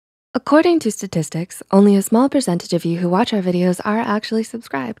According to statistics, only a small percentage of you who watch our videos are actually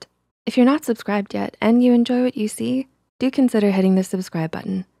subscribed. If you're not subscribed yet and you enjoy what you see, do consider hitting the subscribe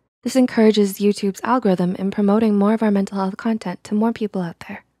button. This encourages YouTube's algorithm in promoting more of our mental health content to more people out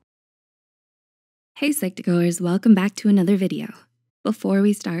there. Hey Psych2Goers, welcome back to another video. Before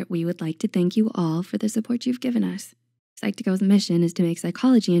we start, we would like to thank you all for the support you've given us. Psych2Go's mission is to make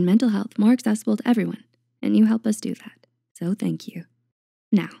psychology and mental health more accessible to everyone, and you help us do that, so thank you.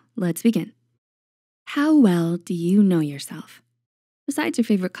 Now, let's begin. How well do you know yourself? Besides your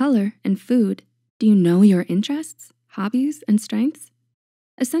favorite color and food, do you know your interests, hobbies, and strengths?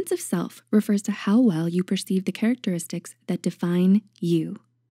 A sense of self refers to how well you perceive the characteristics that define you.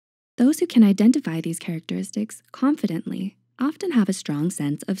 Those who can identify these characteristics confidently often have a strong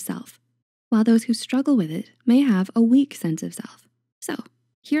sense of self, while those who struggle with it may have a weak sense of self. So,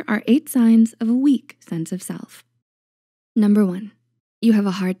 here are 8 signs of a weak sense of self. Number 1, you have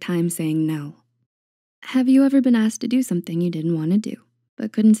a hard time saying no. Have you ever been asked to do something you didn't want to do,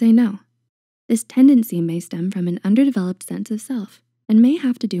 but couldn't say no? This tendency may stem from an underdeveloped sense of self and may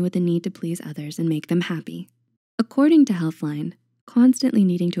have to do with the need to please others and make them happy. According to Healthline, constantly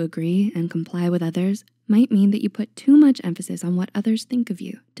needing to agree and comply with others might mean that you put too much emphasis on what others think of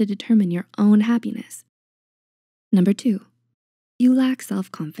you to determine your own happiness. Number 2, you lack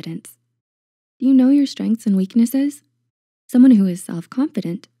self-confidence. Do you know your strengths and weaknesses? Someone who is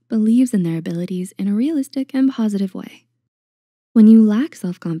self-confident believes in their abilities in a realistic and positive way. When you lack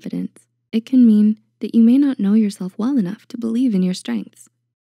self-confidence, it can mean that you may not know yourself well enough to believe in your strengths.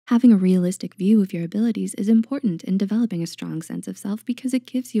 Having a realistic view of your abilities is important in developing a strong sense of self because it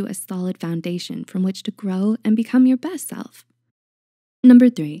gives you a solid foundation from which to grow and become your best self. Number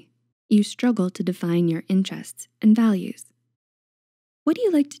 3, you struggle to define your interests and values. What do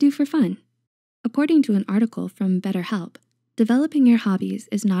you like to do for fun? According to an article from BetterHelp, developing your hobbies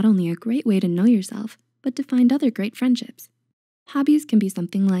is not only a great way to know yourself, but to find other great friendships. Hobbies can be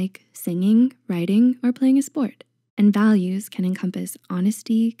something like singing, writing, or playing a sport. And values can encompass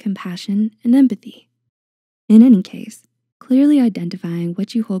honesty, compassion, and empathy. In any case, clearly identifying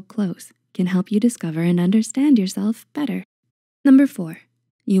what you hold close can help you discover and understand yourself better. Number 4,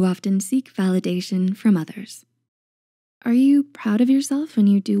 you often seek validation from others. Are you proud of yourself when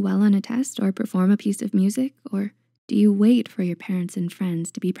you do well on a test or perform a piece of music, or do you wait for your parents and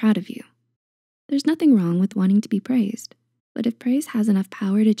friends to be proud of you? There's nothing wrong with wanting to be praised, but if praise has enough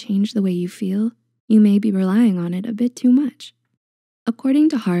power to change the way you feel, you may be relying on it a bit too much. According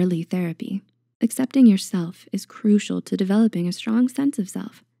to Harley Therapy, accepting yourself is crucial to developing a strong sense of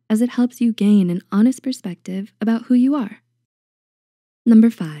self as it helps you gain an honest perspective about who you are. Number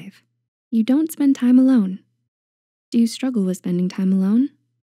 5, you don't spend time alone. Do you struggle with spending time alone?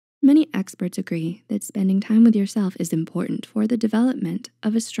 Many experts agree that spending time with yourself is important for the development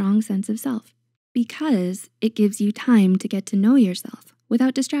of a strong sense of self because it gives you time to get to know yourself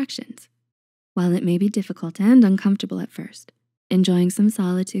without distractions. While it may be difficult and uncomfortable at first, enjoying some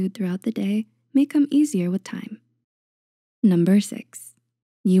solitude throughout the day may come easier with time. Number 6,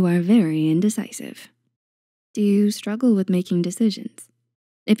 you are very indecisive. Do you struggle with making decisions?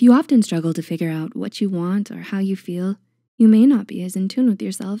 If you often struggle to figure out what you want or how you feel, you may not be as in tune with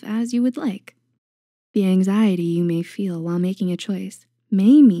yourself as you would like. The anxiety you may feel while making a choice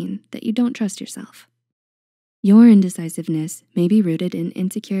may mean that you don't trust yourself. Your indecisiveness may be rooted in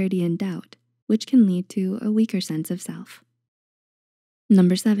insecurity and doubt, which can lead to a weaker sense of self.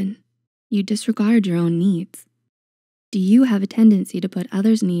 Number 7, you disregard your own needs. Do you have a tendency to put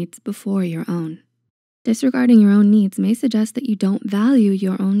others' needs before your own? Disregarding your own needs may suggest that you don't value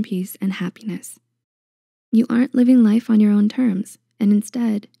your own peace and happiness. You aren't living life on your own terms, and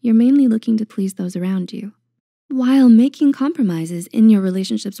instead, you're mainly looking to please those around you. While making compromises in your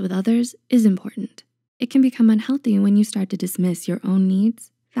relationships with others is important, it can become unhealthy when you start to dismiss your own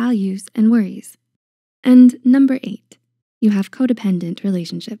needs, values, and worries. And number 8, you have codependent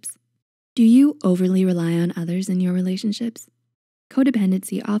relationships. Do you overly rely on others in your relationships?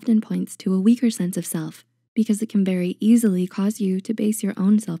 Codependency often points to a weaker sense of self because it can very easily cause you to base your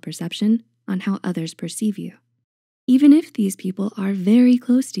own self-perception on how others perceive you. Even if these people are very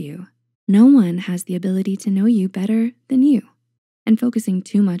close to you, no one has the ability to know you better than you, and focusing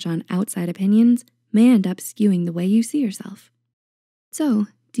too much on outside opinions may end up skewing the way you see yourself. So,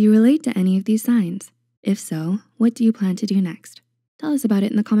 do you relate to any of these signs? If so, what do you plan to do next? Tell us about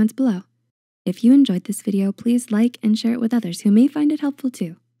it in the comments below. If you enjoyed this video, please like and share it with others who may find it helpful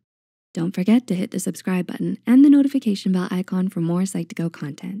too. Don't forget to hit the subscribe button and the notification bell icon for more Psych2Go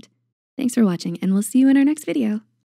content. Thanks for watching, and we'll see you in our next video.